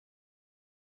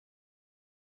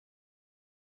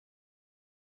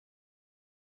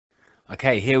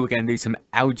Okay, here we're going to do some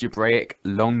algebraic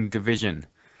long division.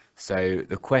 So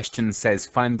the question says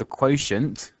find the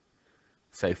quotient,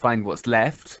 so find what's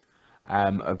left,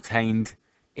 obtained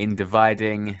in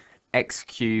dividing x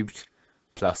cubed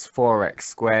plus 4x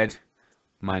squared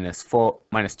minus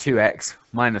 2x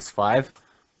minus 5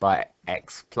 by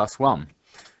x plus 1.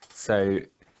 So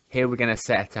here we're going to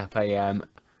set up a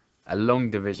long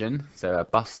division, so a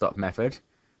bus stop method.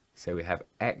 So we have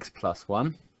x plus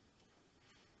 1.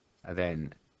 And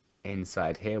then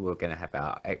inside here we're going to have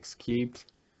our x cubed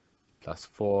plus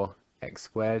 4x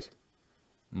squared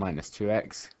minus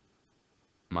 2x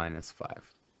minus 5.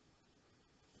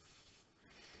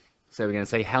 So we're going to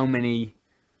say how many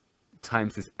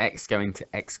times is x going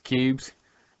to x cubed?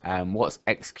 What's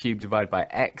x cubed divided by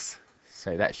x?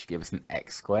 So that should give us an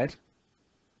x squared.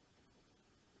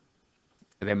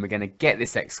 And then we're going to get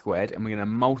this x squared and we're going to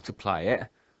multiply it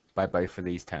by both of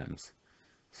these terms.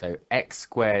 So x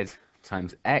squared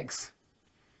times x,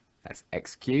 that's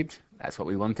x cubed, that's what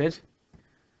we wanted.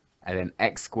 And then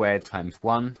x squared times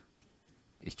 1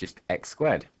 is just x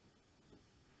squared.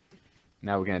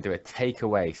 Now we're going to do a take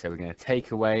away. So we're going to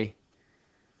take away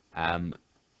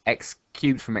x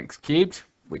cubed from x cubed,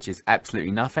 which is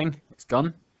absolutely nothing, it's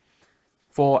gone.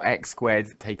 4x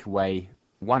squared take away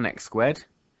 1x squared,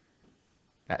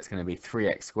 that's going to be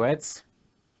 3x squareds.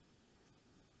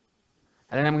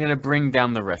 And then I'm going to bring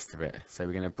down the rest of it. So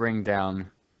we're going to bring down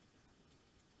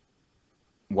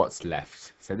what's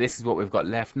left. So this is what we've got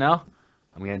left now.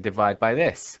 I'm going to divide by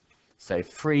this. So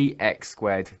 3x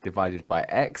squared divided by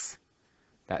x,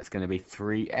 that's going to be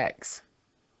 3x.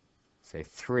 So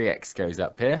 3x goes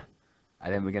up here.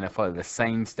 And then we're going to follow the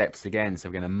same steps again. So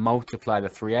we're going to multiply the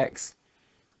 3x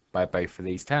by both of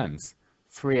these terms.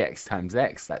 3x times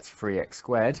x, that's 3x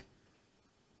squared.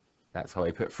 That's why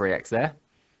we put 3x there.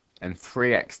 And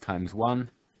 3x times 1,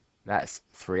 that's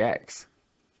 3x.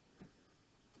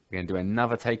 We're going to do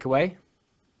another takeaway.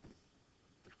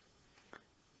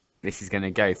 This is going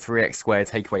to go 3x squared,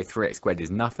 take away 3x squared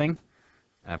is nothing.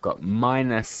 And I've got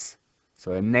minus,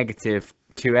 so a negative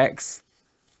 2x.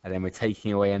 And then we're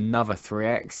taking away another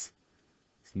 3x.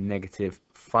 It's negative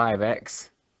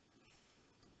 5x.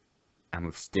 And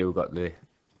we've still got going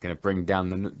to bring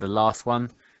down the last one.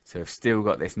 So we've still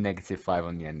got this negative 5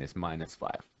 on the end, this minus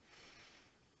 5.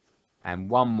 And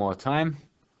one more time,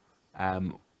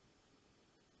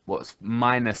 what's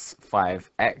minus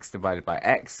 5x divided by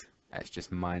x? That's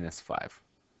just minus 5.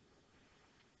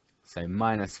 So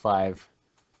minus 5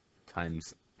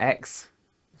 times x,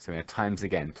 so we're going to times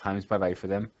again, times by both of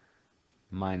them,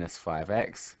 minus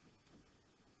 5x.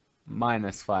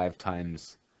 Minus 5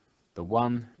 times the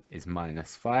 1 is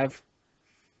minus 5.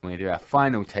 We're going to do our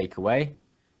final takeaway,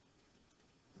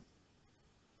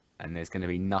 and there's going to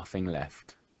be nothing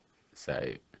left.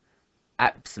 So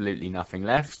absolutely nothing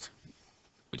left,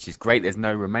 which is great. There's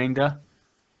no remainder.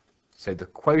 So the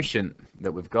quotient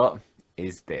that we've got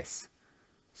is this.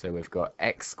 So we've got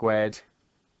x squared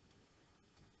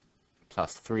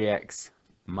plus 3x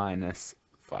minus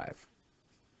 5.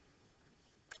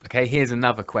 Okay, here's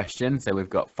another question. So we've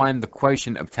got find the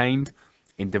quotient obtained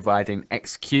in dividing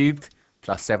x cubed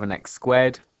plus 7x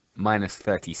squared minus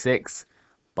 36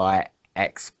 by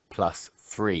x plus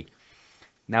 3.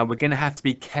 Now we're going to have to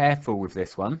be careful with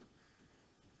this one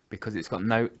because it's got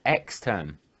no x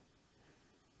term.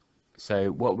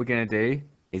 So what we're going to do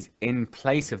is in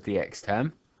place of the x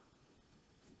term,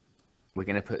 we're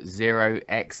going to put 0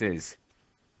 x's.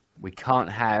 We can't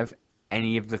have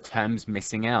any of the terms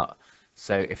missing out.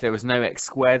 So if there was no x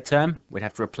squared term, we'd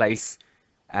have to replace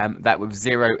that with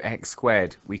 0x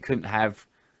squared. We couldn't have,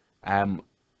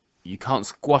 you can't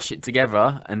squash it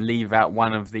together and leave out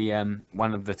one of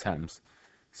the terms.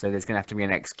 So there's going to have to be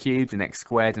an x cubed, an x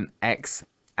squared, an x,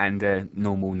 and a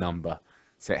normal number.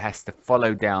 So it has to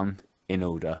follow down in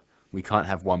order. We can't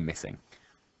have one missing.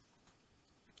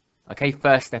 Okay,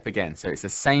 first step again. So it's the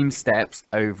same steps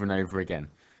over and over again.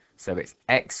 So it's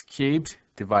x cubed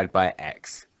divided by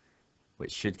x,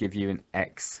 which should give you an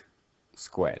x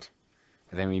squared.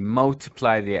 And then we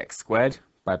multiply the x squared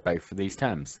by both of these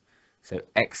terms. So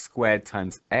x squared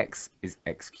times x is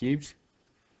x cubed.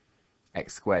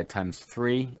 X squared times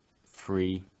 3,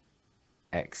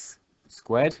 3x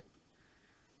squared.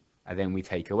 And then we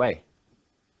take away.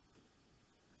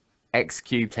 X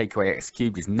cubed take away x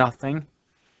cubed is nothing.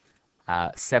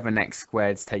 7x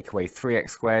squareds take away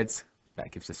 3x squareds.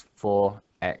 That gives us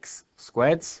 4x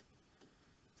squareds.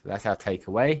 So that's our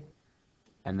takeaway.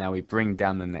 And now we bring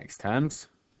down the next terms.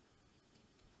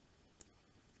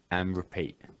 And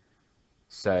repeat.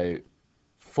 So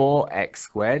 4x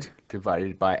squared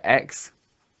divided by x,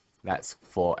 that's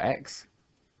 4x.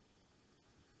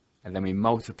 And then we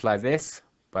multiply this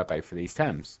by both of these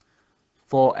terms.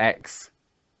 4x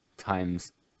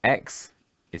times x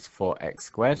is 4x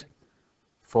squared.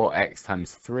 4x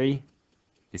times 3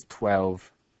 is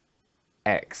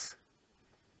 12x.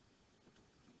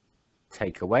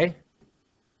 Take away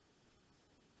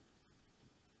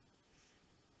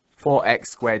 4x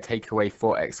squared, take away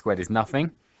 4x squared is nothing.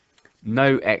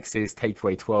 No x's, take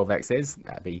away 12x's.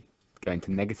 That'd be going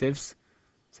to negatives.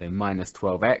 So minus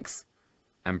 12x,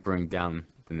 and bring down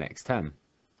the next term.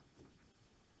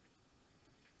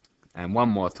 And one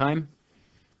more time.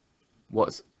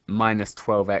 What's minus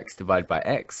 12x divided by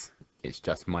x? It's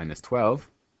just minus 12.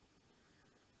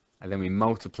 And then we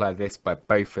multiply this by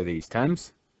both of these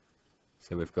terms.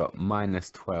 So we've got minus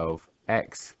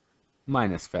 12x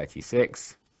minus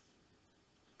 36.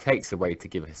 Takes away to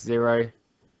give us 0.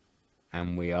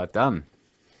 And we are done.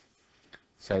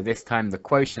 So this time the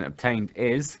quotient obtained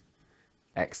is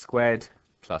x squared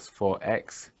plus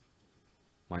 4x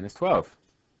minus 12.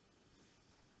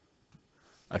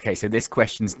 Okay, so this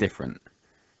question's different.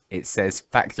 It says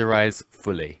factorize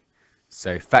fully.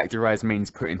 So factorize means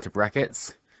put into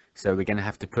brackets. So we're going to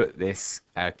have to put this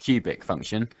cubic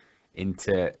function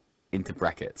into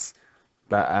brackets.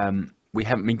 But we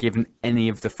haven't been given any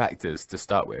of the factors to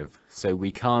start with. So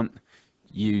we can't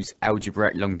use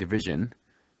algebraic long division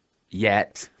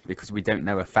yet because we don't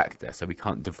know a factor. So we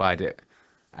can't divide it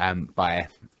by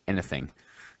anything.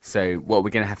 So what we're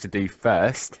going to have to do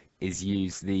first is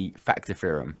use the factor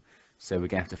theorem. So we're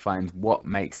going to have to find what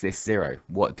makes this 0.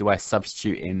 What do I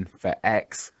substitute in for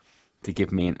x to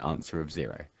give me an answer of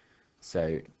 0?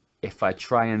 So if I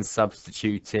try and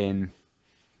substitute in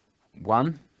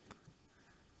 1,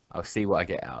 I'll see what I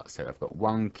get out. So I've got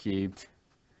 1 cubed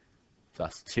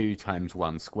plus 2 times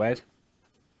 1 squared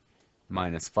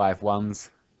minus 5 ones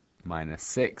minus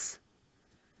 6.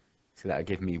 So that will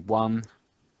give me 1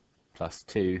 plus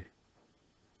 2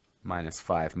 minus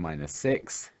 5 minus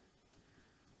 6,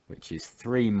 which is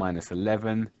 3 minus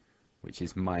 11, which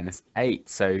is minus 8.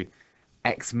 So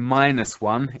x minus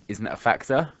 1 isn't a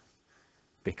factor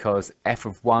because f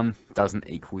of 1 doesn't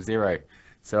equal 0.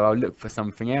 So I'll look for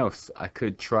something else. I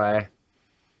could try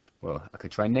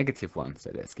negative 1.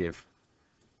 So let's give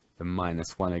the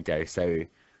minus 1 a go. So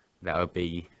that would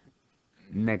be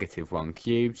negative 1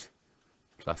 cubed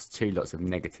plus 2 lots of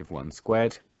negative 1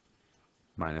 squared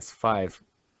minus 5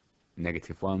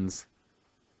 negative 1s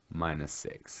minus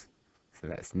 6. So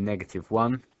that's negative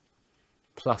 1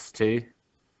 plus 2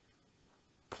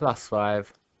 plus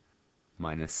 5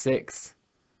 minus 6.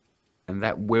 And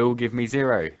that will give me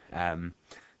 0.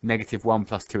 Negative 1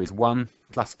 plus 2 is 1,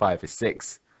 plus 5 is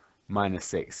 6, minus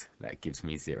 6, that gives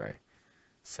me 0.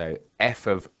 So f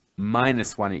of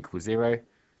minus 1 equals 0.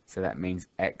 So that means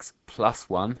x plus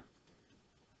 1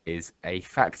 is a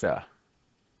factor.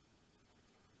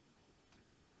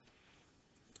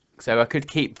 So I could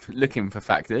keep looking for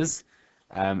factors.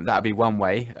 That would be one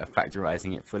way of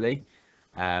factorizing it fully.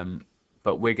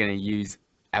 But we're going to use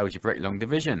algebraic long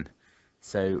division.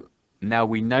 So now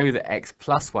we know that x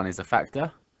plus 1 is a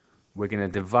factor. We're going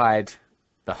to divide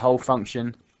the whole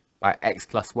function by x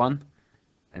plus 1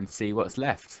 and see what's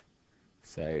left.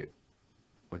 So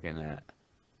we're going to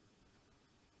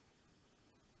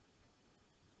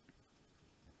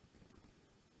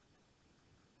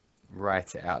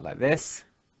write it out like this.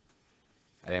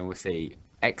 And then we'll see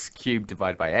x cubed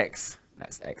divided by x,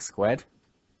 that's x squared.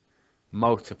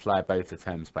 Multiply both the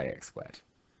terms by x squared.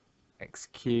 X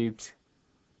cubed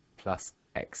plus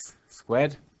x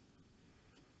squared.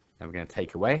 And we're going to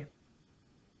take away.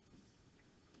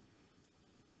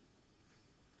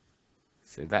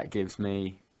 So that gives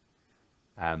me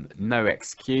no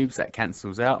x cubes, that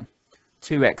cancels out.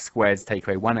 2x squared take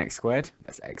away 1x squared,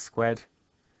 that's x squared.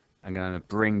 I'm going to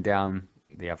bring down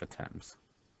the other terms.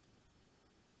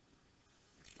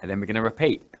 And then we're going to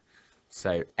repeat.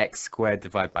 So x squared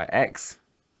divided by x,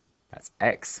 that's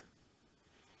x.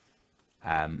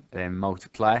 Then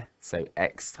multiply, so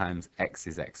x times x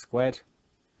is x squared.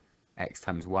 X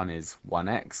times 1 is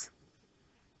 1x.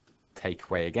 Take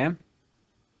away again.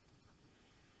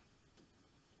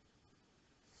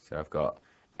 So I've got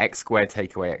x squared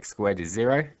take away x squared is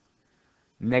 0.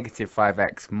 Negative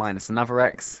 5x minus another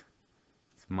x,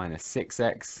 it's minus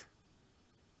 6x.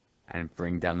 And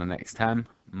bring down the next term,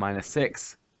 minus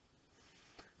 6.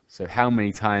 So how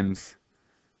many times?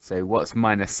 So what's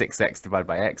minus 6x divided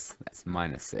by x? That's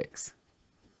minus 6.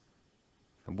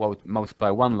 And we'll multiply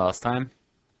 1 last time.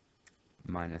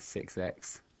 Minus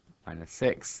 6x minus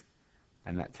 6.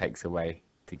 And that takes away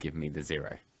to give me the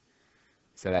 0.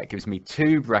 So that gives me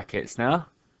 2 brackets now.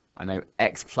 I know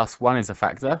x plus 1 is a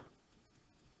factor.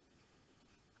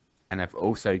 and I've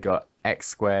also got x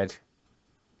squared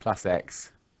plus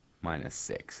x minus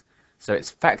 6. So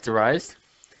it's factorized.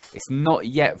 It's not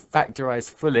yet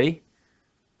factorized fully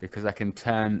because I can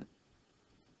turn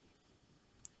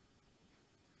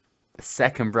the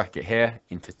second bracket here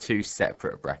into two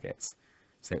separate brackets.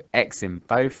 So x in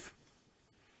both.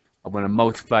 I want to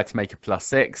multiply to make a plus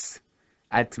 6,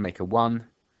 add to make a 1.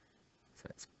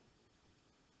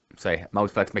 So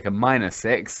multiply to make a minus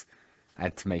 6,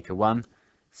 add to make a 1.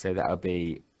 So that'll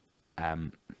be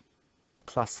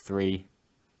plus 3,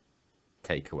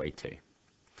 take away 2.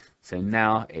 So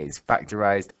now it's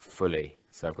factorized fully.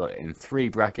 So I've got it in 3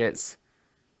 brackets.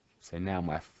 So now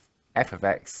my f of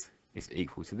x is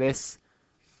equal to this.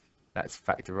 That's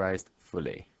factorized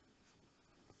fully.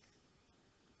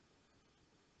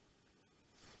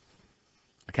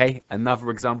 Okay, another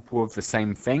example of the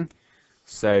same thing.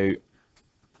 So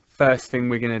first thing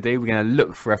we're going to do, we're going to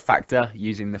look for a factor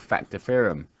using the factor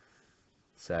theorem.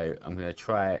 So I'm going to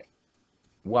try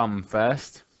 1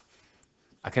 first.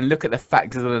 I can look at the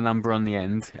factors of the number on the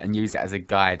end and use it as a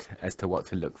guide as to what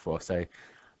to look for. So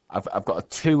I've got a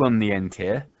 2 on the end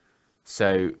here.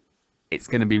 So it's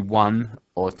going to be 1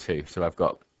 or 2. So I've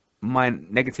got -1,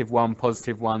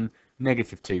 +1,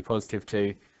 -2,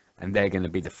 +2, and they're going to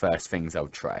be the first things I'll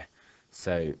try.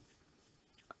 So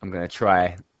I'm going to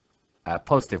try a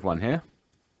 +1 here.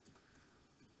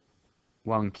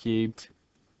 1 cubed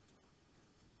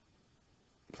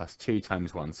plus 2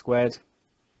 times 1 squared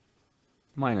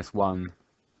 -1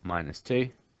 minus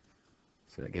 2.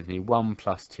 So that gives me 1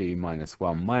 plus 2 minus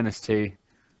 1 minus 2,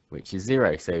 which is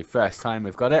 0. So first time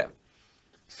we've got it.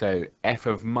 So f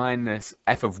of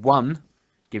 1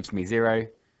 gives me 0.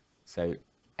 So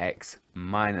x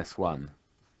minus 1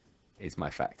 is my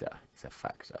factor. It's a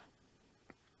factor.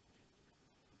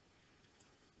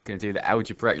 Going to do the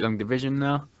algebraic long division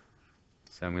now.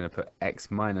 So I'm going to put x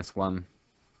minus 1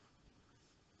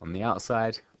 on the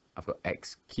outside. I've got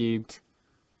x cubed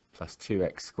plus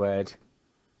 2x squared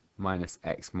minus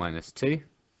x minus 2.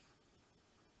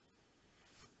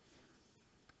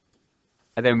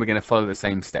 And then we're going to follow the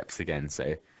same steps again.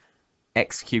 So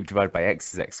x cubed divided by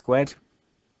x is x squared,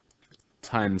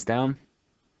 times down,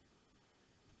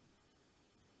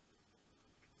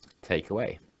 take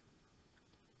away.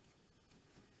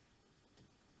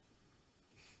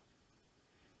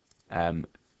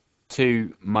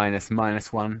 Two minus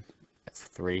 -1, that's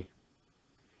 3.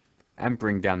 And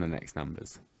bring down the next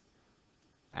numbers.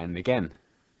 And again,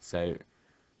 so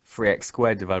 3x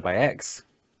squared divided by x,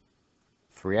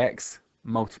 3x,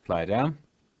 multiply down,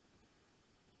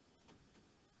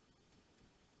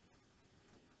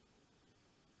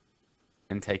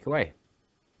 and take away.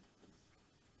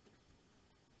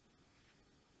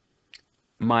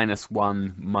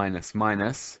 -1 minus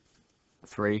minus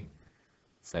 3,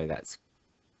 so that's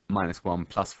 -1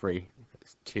 plus 3,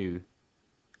 that's 2.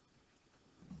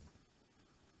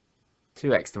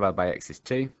 2x divided by x is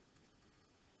 2.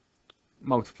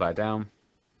 Multiply down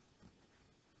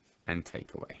and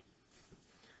take away.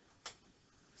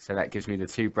 So that gives me the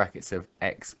 2 brackets of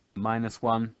x minus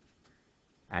 1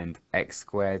 and x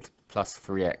squared plus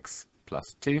 3x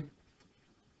plus 2.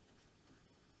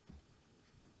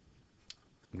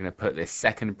 I'm going to put this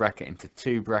second bracket into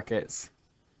 2 brackets.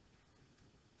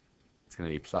 It's going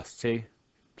to be plus 2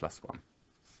 plus 1.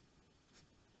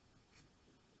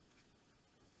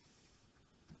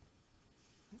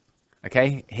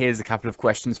 Okay, here's a couple of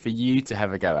questions for you to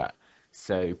have a go at.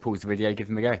 So pause the video, give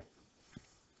them a go.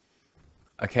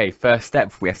 Okay, first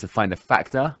step, we have to find a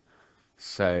factor.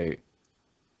 So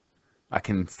I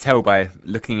can tell by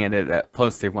looking at it that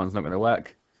 +1's not going to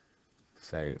work.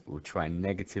 So we'll try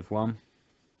 -1.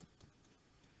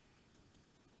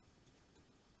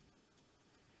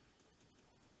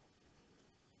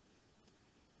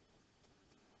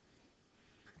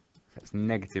 That's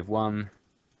 -1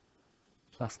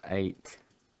 plus 8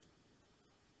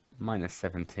 minus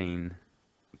 17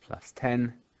 plus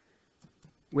 10,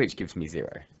 which gives me 0.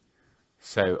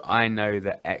 So I know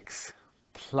that x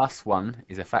plus 1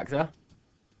 is a factor.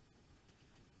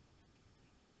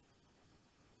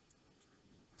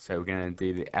 So we're going to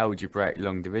do the algebraic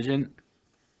long division.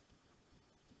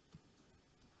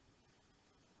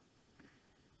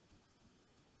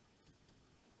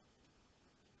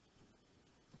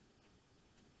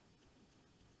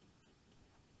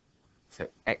 So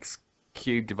x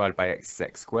cubed divided by x is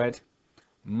x squared.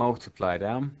 Multiply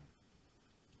down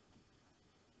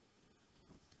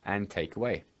and take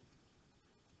away.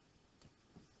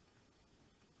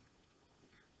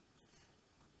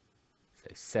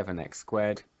 So 7x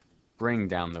squared. Bring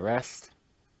down the rest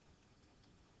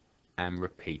and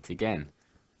repeat again.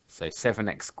 So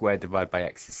 7x squared divided by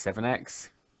x is 7x.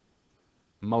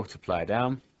 Multiply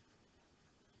down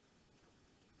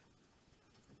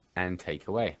and take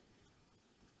away.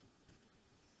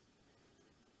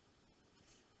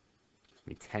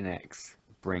 So 10x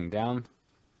bring down.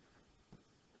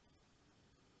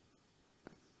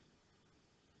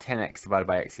 10x divided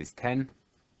by x is 10.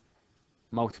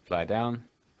 Multiply down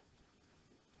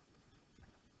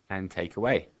and take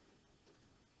away.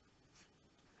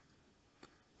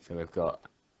 So we've got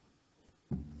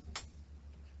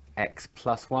x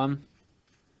plus 1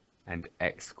 and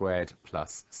x squared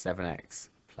plus 7x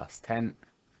plus 10.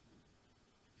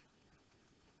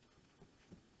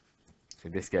 So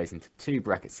this goes into two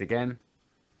brackets again.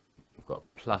 We've got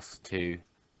plus 2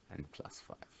 and plus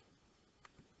 5.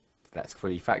 That's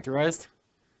fully factorized.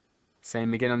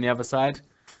 Same again on the other side.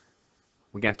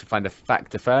 We're going to have to find a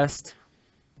factor first.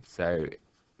 So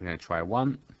we're going to try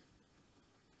 1.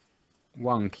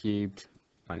 1 cubed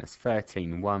minus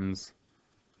 13 ones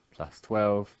plus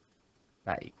 12.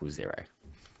 That equals 0.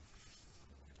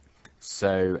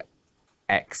 So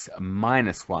x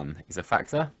minus 1 is a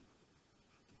factor.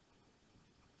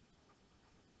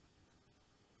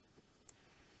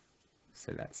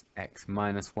 So that's x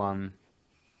minus 1,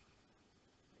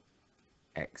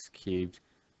 x cubed.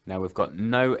 Now we've got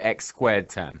no x squared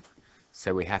term,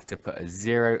 so we have to put a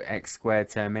 0 x squared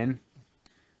term in,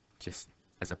 just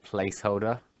as a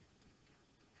placeholder.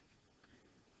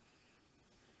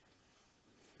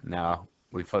 Now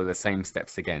we follow the same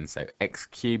steps again, so x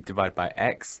cubed divided by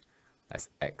x, that's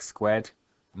x squared,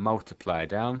 multiply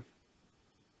down,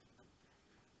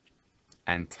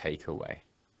 and take away.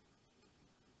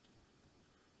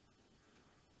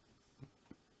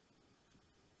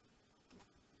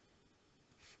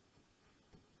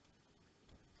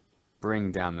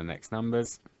 Bring down the next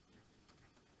numbers,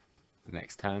 the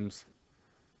next terms,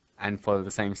 and follow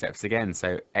the same steps again.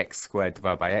 So x squared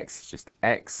divided by x is just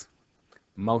x,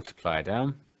 multiply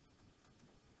down,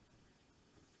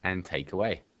 and take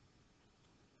away.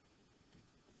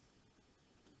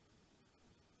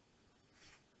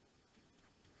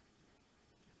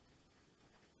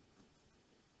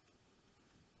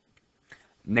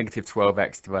 Negative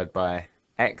 12x divided by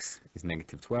x is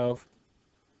negative 12.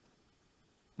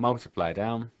 Multiply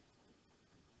down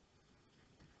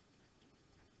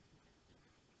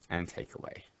and take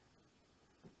away.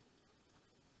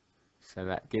 So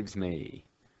that gives me,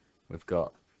 we've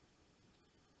got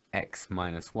x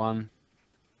minus 1,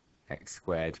 x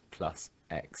squared plus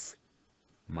x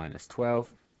minus 12.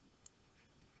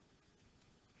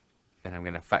 Then I'm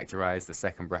going to factorize the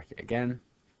second bracket again.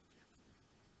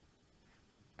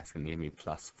 That's going to give me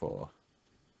plus 4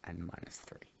 and minus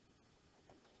 3.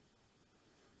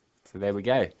 So there we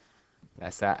go.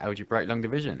 That's our algebraic long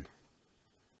division.